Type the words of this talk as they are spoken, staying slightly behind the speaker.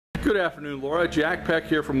Good afternoon, Laura. Jack Peck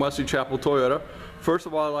here from Wesley Chapel Toyota. First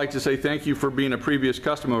of all, I'd like to say thank you for being a previous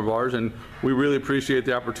customer of ours, and we really appreciate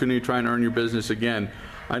the opportunity to try and earn your business again.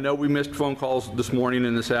 I know we missed phone calls this morning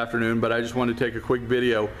and this afternoon, but I just wanted to take a quick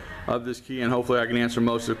video of this key, and hopefully I can answer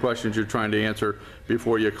most of the questions you're trying to answer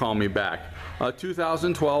before you call me back.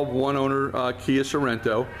 2012 one-owner Kia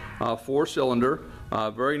Sorento, 4-cylinder,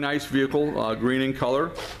 very nice vehicle, green in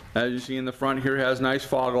color. As you see in the front here, has nice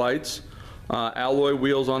fog lights. Alloy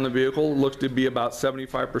wheels on the vehicle. Looks to be about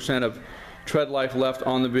 75% of tread life left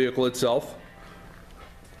on the vehicle itself.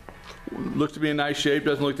 Looks to be in nice shape.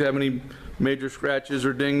 Doesn't look to have any major scratches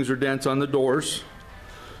or dings or dents on the doors.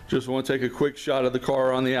 Just want to take a quick shot of the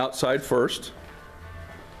car on the outside first.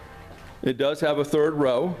 It does have a third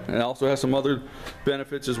row, and it also has some other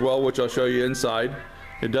benefits as well, which I'll show you inside.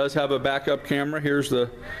 It does have a backup camera. Here's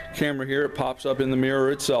the camera here. It pops up in the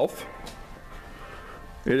mirror itself.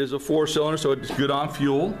 It is a 4-cylinder, so it's good on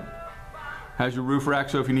fuel. Has your roof rack,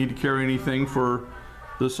 so if you need to carry anything for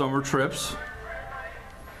the summer trips.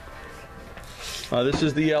 This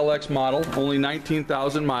is the LX model, only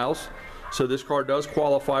 19,000 miles. So this car does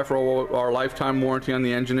qualify for our lifetime warranty on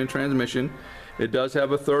the engine and transmission. It does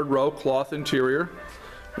have a third row cloth interior.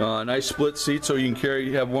 Nice split seat, so you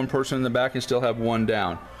can have one person in the back and still have one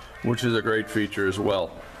down, which is a great feature as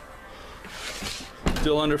well.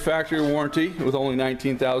 Still under factory warranty with only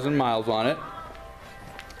 19,000 miles on it.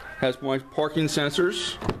 Has my parking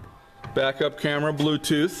sensors, backup camera,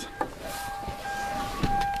 Bluetooth.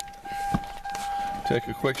 Take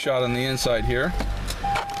a quick shot on the inside here.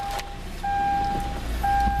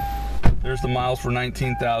 There's the miles for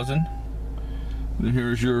 19,000.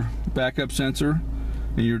 Here's your backup sensor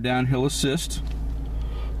and your downhill assist.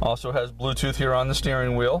 Also has Bluetooth here on the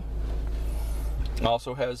steering wheel.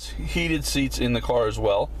 Also has heated seats in the car as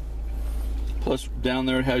well. Plus down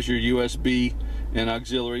there it has your USB and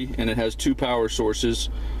auxiliary, and it has 2 power sources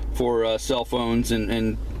for cell phones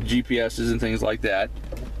and GPSs and things like that.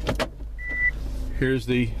 Here's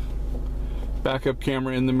the backup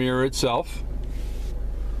camera in the mirror itself.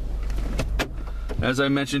 As I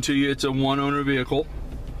mentioned to you, it's a one-owner vehicle.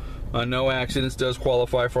 No accidents, does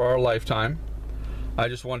qualify for our lifetime. I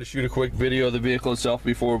just wanted to shoot a quick video of the vehicle itself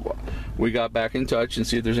before we got back in touch and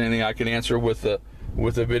see if there's anything I can answer with the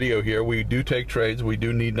video here. We do take trades. We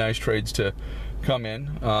do need nice trades to come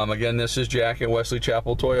in. Again, this is Jack at Wesley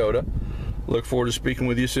Chapel Toyota. Look forward to speaking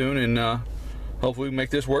with you soon, and hopefully we make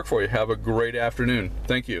this work for you. Have a great afternoon.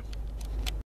 Thank you.